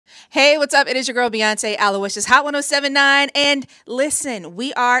Hey, what's up? It is your girl Beyonce, Aloysius Hot 1079. And listen,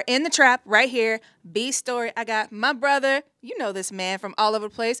 we are in the trap right here. B Story. I got my brother, you know this man from all over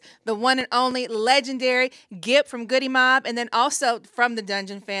the place, the one and only legendary Gipp from Goody Mob, and then also from the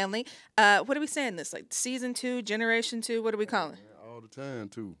Dungeon family. What are we saying this? Like season 2, generation 2? What are we calling? All the time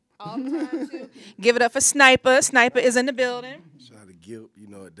too. All the time too. Give it up for Snypa. Snypa is in the building. Shout out to Gipp, you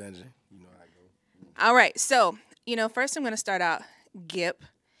know a dungeon. You know how I go. All right. So, first I'm going to start out Gipp.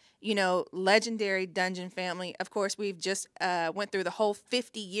 Legendary Dungeon family. Of course, we've just went through the whole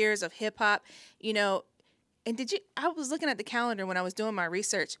 50 years of hip hop, and I was looking at the calendar when I was doing my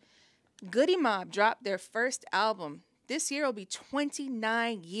research. Goody Mob dropped their first album. This year will be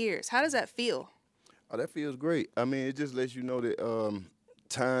 29 years. How does that feel? Oh, that feels great. I mean, it just lets you know that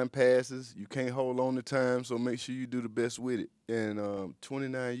time passes. You can't hold on to time, so make sure you do the best with it. And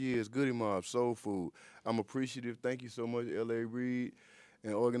 29 years, Goody Mob, Soul Food. I'm appreciative. Thank you so much, L.A. Reid.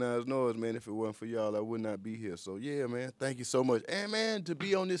 And Organized Noise, man. If it wasn't for y'all, I would not be here. So, yeah, man, thank you so much. And, man, to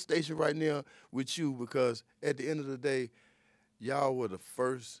be on this station right now with you, because at the end of the day, y'all were the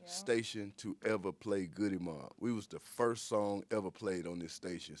first station to ever play Goody Mob. We was the first song ever played on this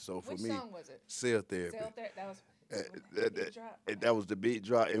station. So, for Which me, song was it? Cell Therapy. Cell Therapy. That was that was the big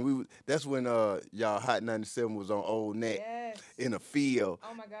drop, and that's when y'all Hot 97 was on Old Neck in a field.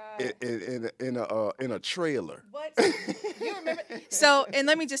 Oh my God. In a trailer. What? You remember? So, and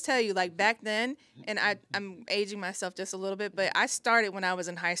let me just tell you, like back then, and I'm aging myself just a little bit, but I started when I was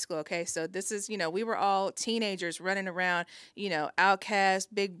in high school. Okay, so this is we were all teenagers running around,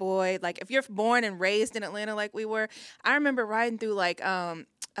 Outcast, Big Boy. Like if you're born and raised in Atlanta like we were, I remember riding through like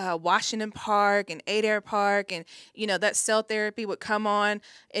Washington Park and Adair Park, and that Cell Therapy would come on,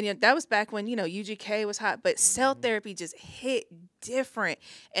 and that was back when UGK was hot, but Cell Therapy just hit different,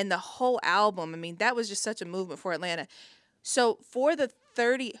 and the whole album. I mean, that was just such a movement for Atlanta. So for the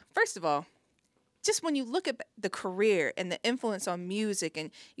 30, first of all, just when you look at the career and the influence on music,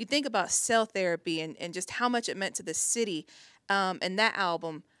 and you think about Cell Therapy and just how much it meant to the city, and that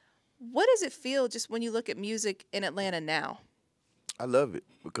album, what does it feel just when you look at music in Atlanta now? I love it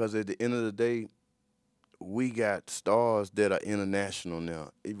because at the end of the day, we got stars that are international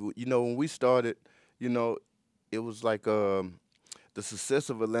now. When we started, it was like the success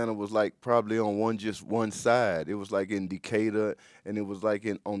of Atlanta was like probably on just one side. It was like in Decatur, and it was like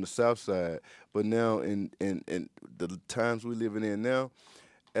on the south side. But now in the times we're living in now,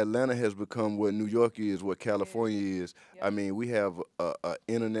 Atlanta has become what New York is, what California is. Yep. I mean, we have a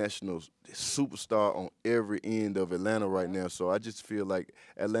international superstar on every end of Atlanta right now. So I just feel like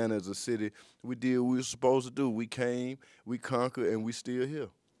Atlanta is a city. We did what we were supposed to do. We came, we conquered, and we still here.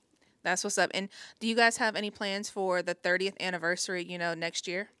 That's what's up. And do you guys have any plans for the 30th anniversary, next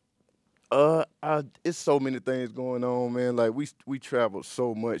year? It's so many things going on, man. Like we traveled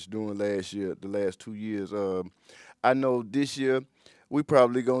so much during the last 2 years. I know this year we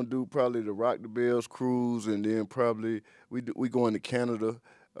probably gonna do the Rock the Bells cruise, and then probably we going to Canada,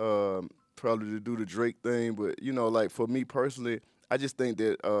 probably to do the Drake thing. But like for me personally, I just think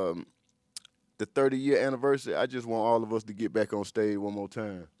that the 30-year anniversary, I just want all of us to get back on stage one more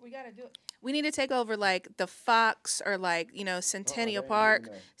time. We gotta do it. We need to take over like the Fox or like Centennial Park.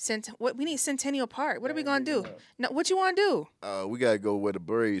 We need Centennial Park. What are we gonna do? No, what you want to do? We gotta go where the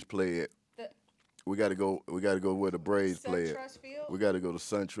Braves play at. We gotta go where the Braves play at. We gotta go to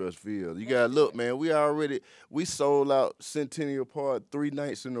SunTrust Field. You gotta look, man. We sold out Centennial Park 3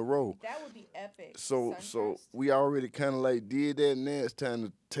 nights in a row. That would be epic. So we already kind of like did that, and now it's time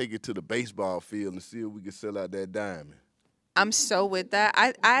to take it to the baseball field and see if we can sell out that diamond. I'm so with that.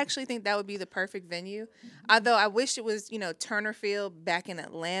 I actually think that would be the perfect venue. Although I wish it was, Turner Field back in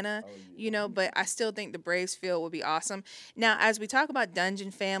Atlanta, but I still think the Braves Field would be awesome. Now, as we talk about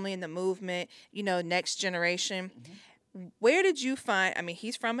Dungeon family and the movement, next generation, where did you find, I mean,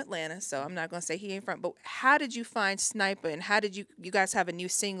 he's from Atlanta, so I'm not going to say he ain't from, but how did you find Snypa, and how did you guys have a new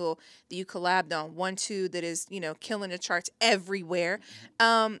single that you collabed on, 1-2, that is, killing the charts everywhere.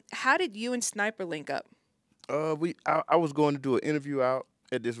 How did you and Snypa link up? I was going to do an interview out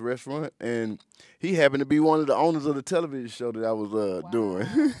at this restaurant, and he happened to be one of the owners of the television show that I was doing.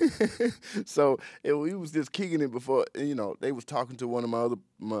 So we was just kicking it before, they was talking to one of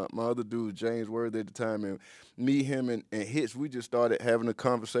my other dudes, James Worthy at the time, and me, him, and Hitch, we just started having a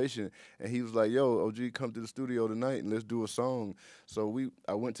conversation, and he was like, "Yo, OG, come to the studio tonight and let's do a song." So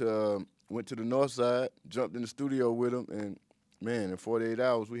I went to the north side, jumped in the studio with him, and man, in 48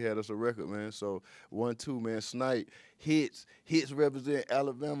 hours, we had us a record, man. So 1-2, man. Snipe, hits represent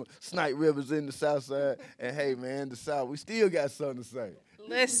Alabama. Snipe represent the South Side. And hey, man, the South, we still got something to say.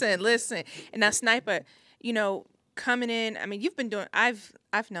 Listen. And now, Snypa, coming in. I mean, you've been doing. I've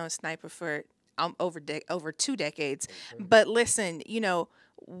known Snypa for over 2 decades. But listen,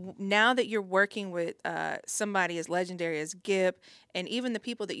 now that you're working with somebody as legendary as Gipp, and even the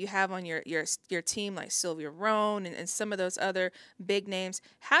people that you have on your team like Sylvia Roan and some of those other big names,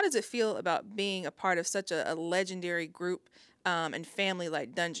 how does it feel about being a part of such a legendary group and family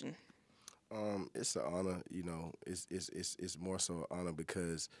like Dungeon? It's an honor, it's more so an honor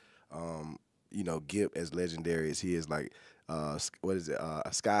because Gipp, as legendary as he is, like what is it,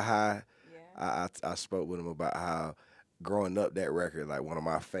 Sky High. Yeah. I spoke with him about how growing up that record, like one of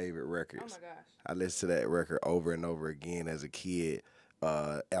my favorite records. Oh my gosh. I listened to that record over and over again as a kid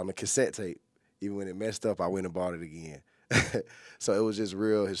on the cassette tape. Even when it messed up, I went and bought it again. So it was just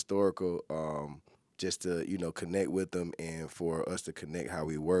real historical, just to connect with them and for us to connect how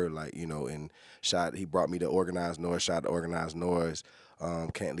we were, like and he brought me to Organized Noise, shot to Organized Noise.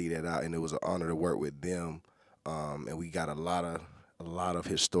 Can't leave that out, and it was an honor to work with them. And we got a lot of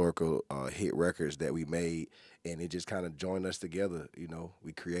historical hit records that we made, and it just kind of joined us together.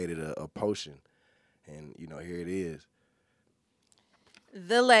 We created a potion, and here it is.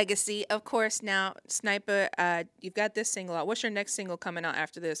 The legacy, of course. Now, Snypa, you've got this single out. What's your next single coming out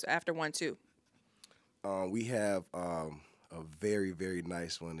after this? After 1, 2? We have a very, very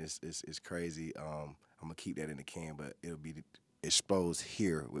nice one. It's crazy. I'm gonna keep that in the can, but it'll be exposed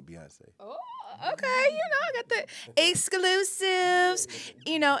here with Beyonce. Oh, okay. I got the exclusives.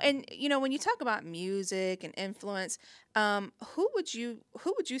 And when you talk about music and influence, who would you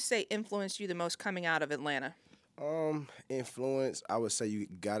say influenced you the most coming out of Atlanta? Influence, I would say you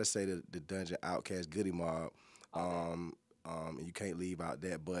gotta say the Dungeon, Outkast, Goody Mob. And you can't leave out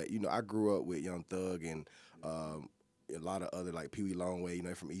that. But I grew up with Young Thug and a lot of other, like Pee Wee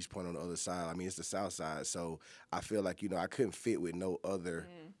Longway, from East Point on the other side. I mean, it's the South Side, so I feel like I couldn't fit with no other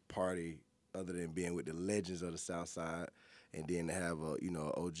party other than being with the legends of the South Side, and then to have a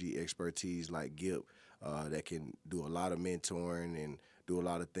OG expertise like Gipp that can do a lot of mentoring and do a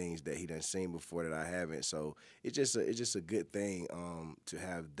lot of things that he done seen before that I haven't. So it's just a good thing to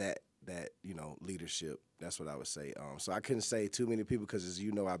have that leadership. That's what I would say. So I couldn't say too many people because, as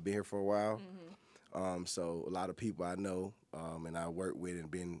you know, I've been here for a while. So a lot of people I know and I work with and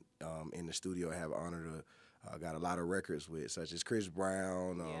been in the studio, have honor to got a lot of records with, such as Chris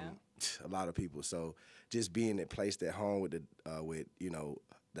Brown, a lot of people. So just being placed at home with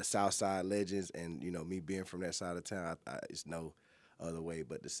the South Side legends, and me being from that side of town, it's no other way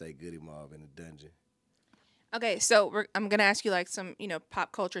but to say Goody Mob in the Dungeon. Okay, so I'm gonna ask you like some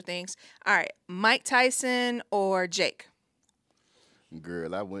pop culture things. All right, Mike Tyson or Jake?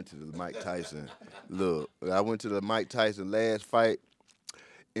 Girl, I went to the Mike Tyson. Look, I went to the Mike Tyson last fight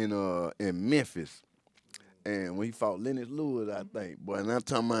in Memphis, and when he fought Lennox Lewis, I think. Boy, and I'm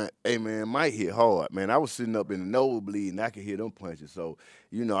talking about, hey man, Mike hit hard, man. I was sitting up in the nosebleed and I could hear them punches. So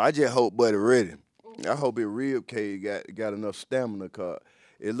I just hope Buddy ready. I hope his rib cage got enough stamina, cause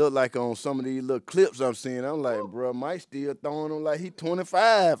it looked like on some of these little clips I'm seeing, I'm like, bro, Mike still throwing him like he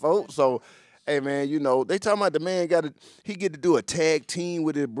 25, folks. So, hey, man, they talking about the man he get to do a tag team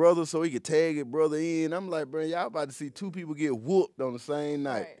with his brother so he could tag his brother in. I'm like, bro, y'all about to see two people get whooped on the same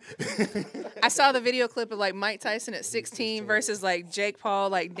night. Right. I saw the video clip of like Mike Tyson at 16 versus like Jake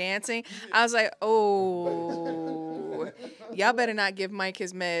Paul like dancing. I was like, oh, y'all better not give Mike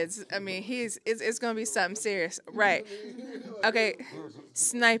his meds. I mean, it's gonna be something serious, right? Okay,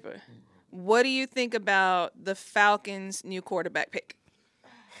 Snypa, what do you think about the Falcons' new quarterback pick?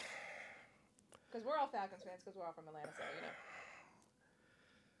 Because we're all Falcons fans, because we're all from Atlanta, so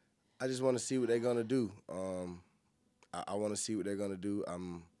I just want to see what they're gonna do. I want to see what they're gonna do.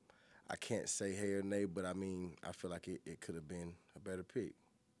 I can't say hey or nay, but I mean, I feel like it could have been a better pick.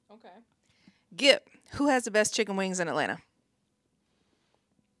 Okay. Gipp, who has the best chicken wings in Atlanta?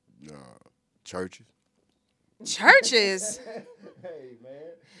 Churches. Churches? Hey, man.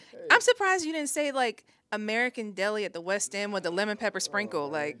 Hey. I'm surprised you didn't say, like, American Deli at the West End with the lemon pepper sprinkle.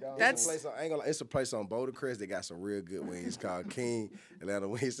 Like, that's... It's a place on Boulder Crest that got some real good wings called King Atlanta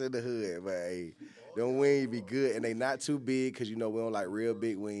Wings in the hood. But, hey, them wings be good, and they not too big because, we don't like real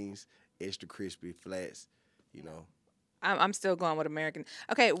big wings, extra crispy, flats, I'm still going with American.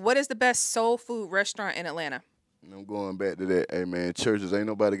 Okay, what is the best soul food restaurant in Atlanta? I'm going back to that. Hey, man, churches, ain't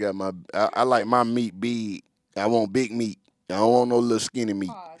nobody got I like my meat big. I want big meat. I don't want no little skinny meat.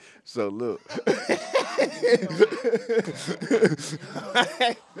 Pause. So, look.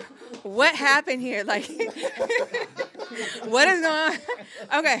 What happened here? Like, what is going on?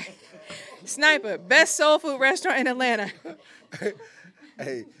 Okay, Snypa, best soul food restaurant in Atlanta.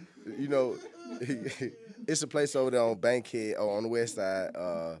 Hey, it's a place over there on Bankhead, or on the west side,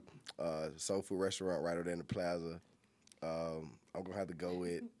 soul food restaurant right over there in the plaza. I'm gonna have to go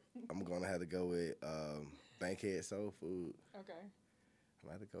with Bankhead Soul Food. Okay. I'm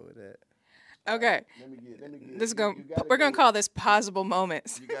gonna have to go with that. Okay. Let me get. This is we're gonna call this possible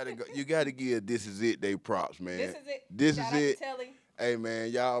moments. You gotta give This Is It they props, man. This is it. This Shout is out to it. Telly. Hey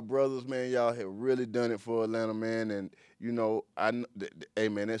man, y'all brothers, man, y'all have really done it for Atlanta, man. And you know, hey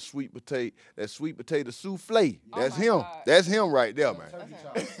man, that sweet potato souffle. That's my him. God. That's him right there, man.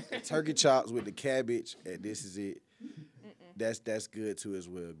 Turkey chops with the cabbage, and This Is It. That's good too as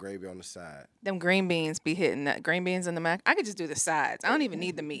well. Gravy on the side. Them green beans be hitting that. Green beans and the mac. I could just do the sides. I don't even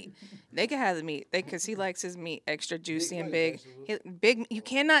need the meat. They can have the meat. Because he likes his meat extra juicy and big. Big. You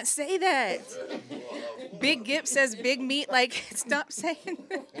cannot say that. Big Gipp says big meat. Like, stop saying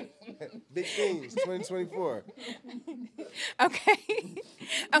that. Big things, 2024. Okay.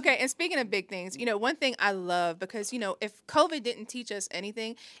 Okay, and speaking of big things, you know, one thing I love, because, you know, if COVID didn't teach us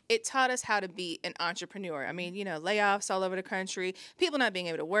anything, it taught us how to be an entrepreneur. I mean, you know, layoffs all over the country, people not being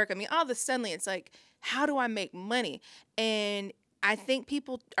able to work. I mean, all of a sudden it's like, how do I make money? And I think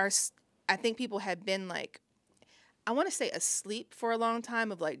people have been like, I want to say asleep for a long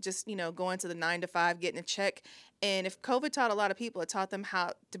time of like just, you know, going to the 9 to 5, getting a check. And if COVID taught a lot of people, it taught them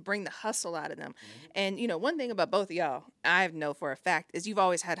how to bring the hustle out of them. And, you know, one thing about both of y'all, I know for a fact, is you've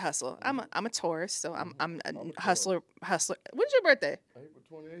always had hustle. I'm a Taurus, so I'm a hustler. When's your birthday?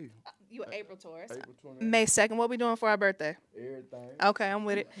 April 28th. You an April Taurus. April 28th. May 2nd, what we doing for our birthday? Everything. Okay, I'm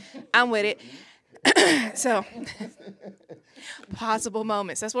with it. I'm with it. So, possible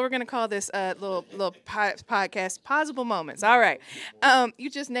moments. That's what we're gonna call this little podcast. Possible moments. All right. You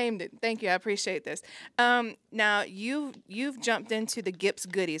just named it. Thank you. I appreciate this. Now you've jumped into the Gipp's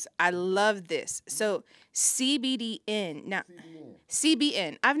goodies. I love this. So CBDN. Now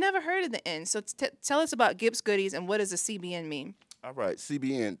CBN. I've never heard of the N. So tell us about Gipp's goodies and what does a CBN mean? All right,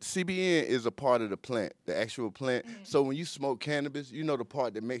 CBN. CBN is a part of the plant, the actual plant. So when you smoke cannabis, you know the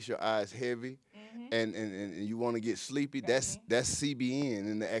part that makes your eyes heavy and you want to get sleepy, that's CBN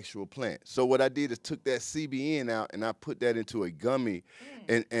in the actual plant. So what I did is took that CBN out and I put that into a gummy.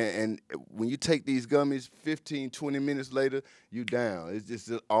 And when you take these gummies, 15, 20 minutes later, you down. It's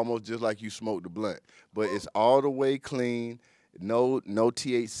just almost just like you smoked the blunt. But it's all the way clean. No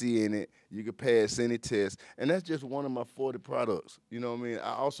THC in it. You can pass any test. And that's just one of my 40 products. You know what I mean?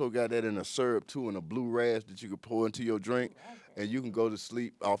 I also got that in a syrup, too, in a blue rash that you can pour into your drink. And you can go to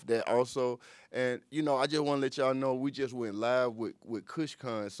sleep off that also. And, you know, I just want to let y'all know we just went live with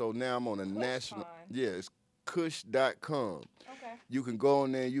KushCon. So now I'm on a national. Yeah, it's kush.com. Okay. You can go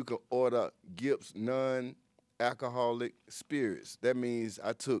on there. You can order Gipp's non-alcoholic spirits. That means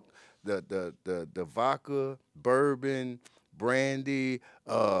I took the vodka, bourbon, brandy,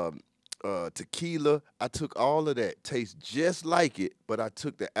 tequila. I took all of that. Tastes just like it, but I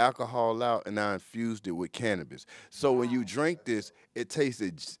took the alcohol out and I infused it with cannabis. So when you drink this, it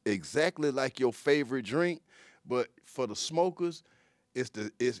tastes exactly like your favorite drink, but for the smokers,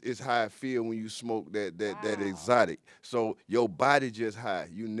 it's how I feel when you smoke that exotic. So your body just high.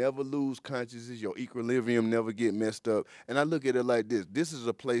 You never lose consciousness. Your equilibrium never get messed up. And I look at it like this. This is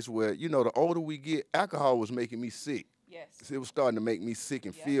a place where, you know, the older we get, alcohol was making me sick. Yes. It was starting to make me sick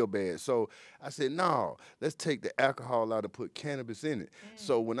and feel bad. So I said, no, let's take the alcohol out and put cannabis in it.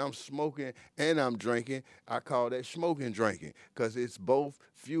 So when I'm smoking and I'm drinking, I call that smoking drinking because it's both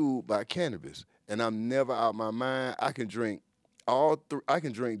fueled by cannabis. And I'm never out my mind. I can drink I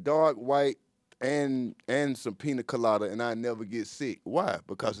can drink dark, white, and some pina colada, and I never get sick. Why?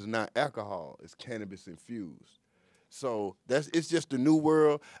 Because it's not alcohol. It's cannabis infused. So it's just the new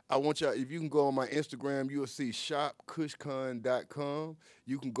world. I want y'all, if you can go on my Instagram, you'll see shopkushcon.com.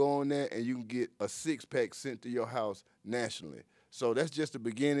 You can go on there and you can get a 6-pack sent to your house nationally. So that's just the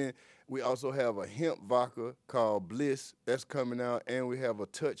beginning. We also have a hemp vodka called Bliss that's coming out, and we have a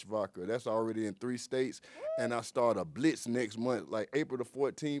touch vodka that's already in 3 states. And I start a Blitz next month, like April the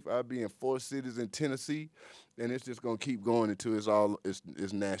 14th. I'll be in 4 cities in Tennessee, and it's just gonna keep going until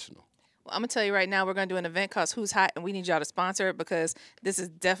it's national. Well, I'm going to tell you right now, we're going to do an event called Who's Hot, and we need y'all to sponsor it because this is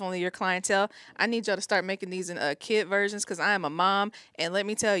definitely your clientele. I need y'all to start making these in kid versions because I am a mom, and let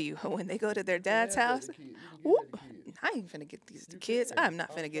me tell you, when they go to their dad's house, I ain't finna get these to kids. I'm not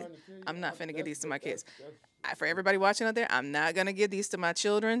finna get these to my kids. For everybody watching out there, I'm not going to give these to my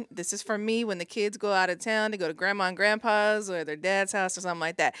children. This is for me when the kids go out of town. They go to grandma and grandpa's or their dad's house or something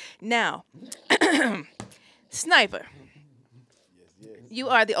like that. Now, Snypa. You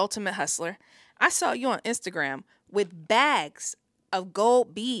are the ultimate hustler. I saw you on Instagram with bags of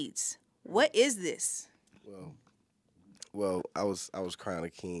gold beads. What is this? Well, Well, I was crowned a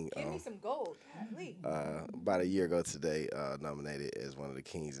king. Give me some gold. Golly. About a year ago today, nominated as one of the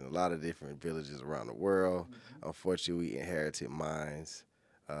kings in a lot of different villages around the world. Unfortunately, we inherited mines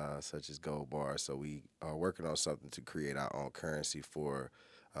such as gold bars, so we are working on something to create our own currency for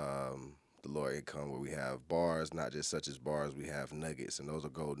the lower income, where we have bars, not just such as bars, we have nuggets, and those are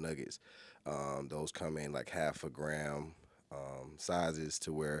gold nuggets. Those come in like half a gram sizes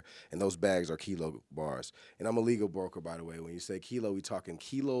to where, and those bags are kilo bars. And I'm a legal broker, by the way. When you say kilo, we talking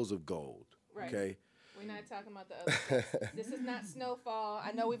kilos of gold. Right. Okay. We're not talking about the other stuff. This is not snowfall.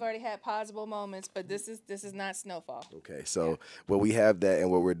 I know we've already had possible moments, but this is not snowfall. Okay, so well, we have that,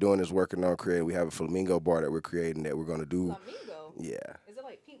 and what we're doing is working on creating. We have a flamingo bar that we're creating that we're going to do. Flamingo? Yeah. Is it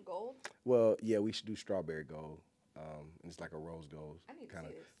like pink gold? Well, yeah, we should do strawberry gold. It's like a rose gold kind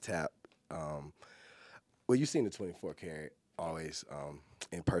of tap. Well, you've seen the 24 karat always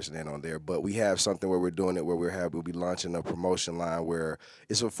in person and on there, but we have something where we're doing it where we'll be launching a promotion line where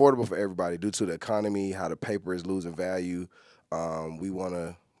it's affordable for everybody due to the economy, how the paper is losing value. We want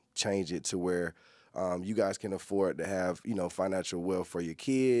to change it to where you guys can afford to have, financial wealth for your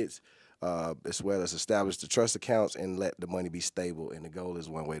kids, as well as establish the trust accounts and let the money be stable. And the goal is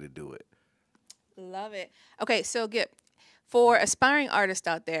one way to do it. Love it. Okay, so Gipp, for aspiring artists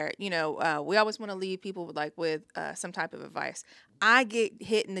out there, we always want to leave people with some type of advice. I get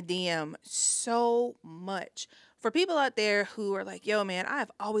hit in the DM so much. For people out there who are like, yo, man, I've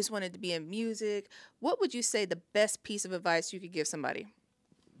always wanted to be in music, what would you say the best piece of advice you could give somebody?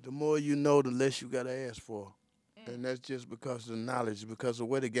 The more you know, the less you got to ask for. And that's just because of the knowledge, because of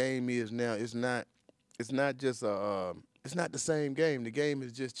where the game is now. It's not just it's not the same game. The game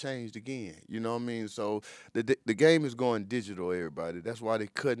has just changed again. You know what I mean? So the game is going digital, everybody. That's why they're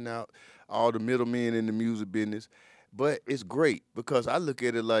cutting out all the middlemen in the music business. But it's great because I look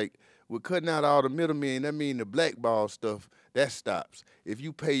at it like we're cutting out all the middlemen. That means the blackball stuff, that stops. If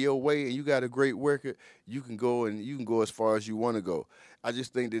you pay your way and you got a great record, you can go as far as you want to go. I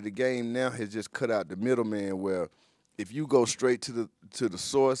just think that the game now has just cut out the middleman, where if you go straight to the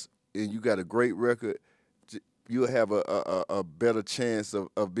source and you got a great record, you'll have a better chance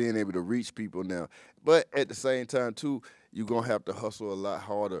of being able to reach people now. But at the same time, too, you're going to have to hustle a lot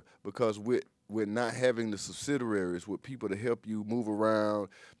harder because with not having the subsidiaries with people to help you move around,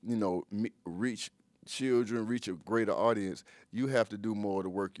 reach children, reach a greater audience, you have to do more of the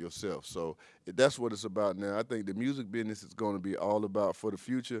work yourself. So that's what it's about now. I think the music business is going to be all about, for the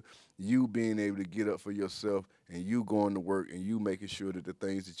future, you being able to get up for yourself and you going to work and you making sure that the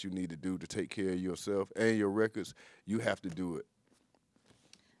things that you need to do to take care of yourself and your records, you have to do it.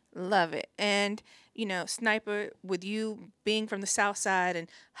 Love it. And, Snypa, with you being from the South Side and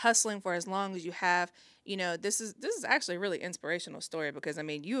hustling for as long as you have, this is actually a really inspirational story because,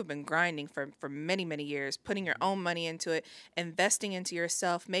 you have been grinding for many, many years, putting your own money into it, investing into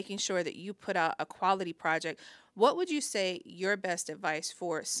yourself, making sure that you put out a quality project. What would you say your best advice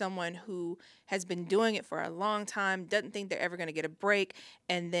for someone who has been doing it for a long time, doesn't think they're ever going to get a break,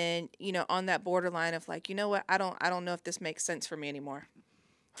 and then, on that borderline of like, you know what, I don't know if this makes sense for me anymore?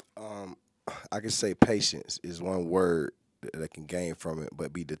 I can say patience is one word that I can gain from it,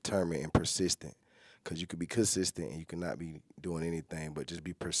 but be determined and persistent. Because you could be consistent and you cannot be doing anything, but just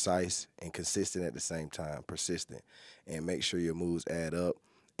be precise and consistent at the same time, persistent, and make sure your moves add up.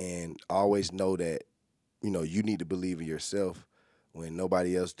 And always know that, you need to believe in yourself when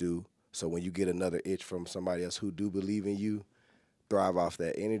nobody else do. So when you get another itch from somebody else who do believe in you, thrive off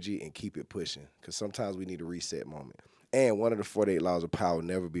that energy and keep it pushing. Because sometimes we need a reset moment. And one of the 48 laws of power,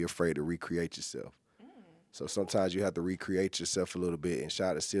 never be afraid to recreate yourself. So sometimes you have to recreate yourself a little bit. And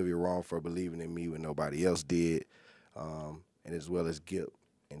shout out to Sylvia Wrong for believing in me when nobody else did, and as well as Gipp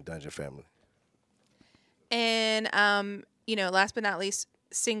and Dungeon Family. And, last but not least,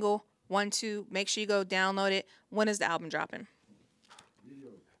 single 1, 2, make sure you go download it. When is the album dropping?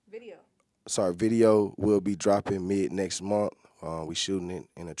 Video. Sorry, video will be dropping mid next month. We shooting it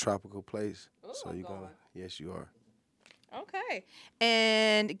in a tropical place. Ooh, so you're going to, yes, you are. Okay.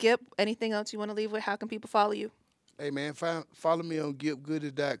 And Gipp, anything else you want to leave with? How can people follow you? Hey, man, follow me on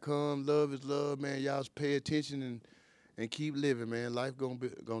gippgoodies.com. Love is love, man. Y'all pay attention and keep living, man. Life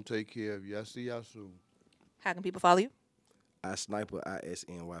gonna take care of you. I'll see y'all soon. How can people follow you? Snypa,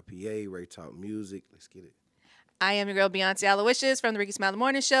 ISNYPA, Ray Talk Music. Let's get it. I am your girl, Beyonce Aloysius from the Ricky Smiley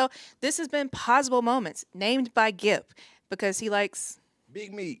Morning Show. This has been Possible Moments, named by Gipp because he likes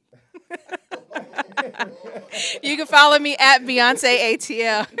big meat. You can follow me at Beyonce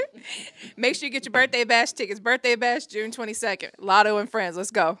ATL. Make sure you get your birthday bash tickets. Birthday bash, June 22nd. Lotto and friends.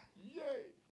 Let's go.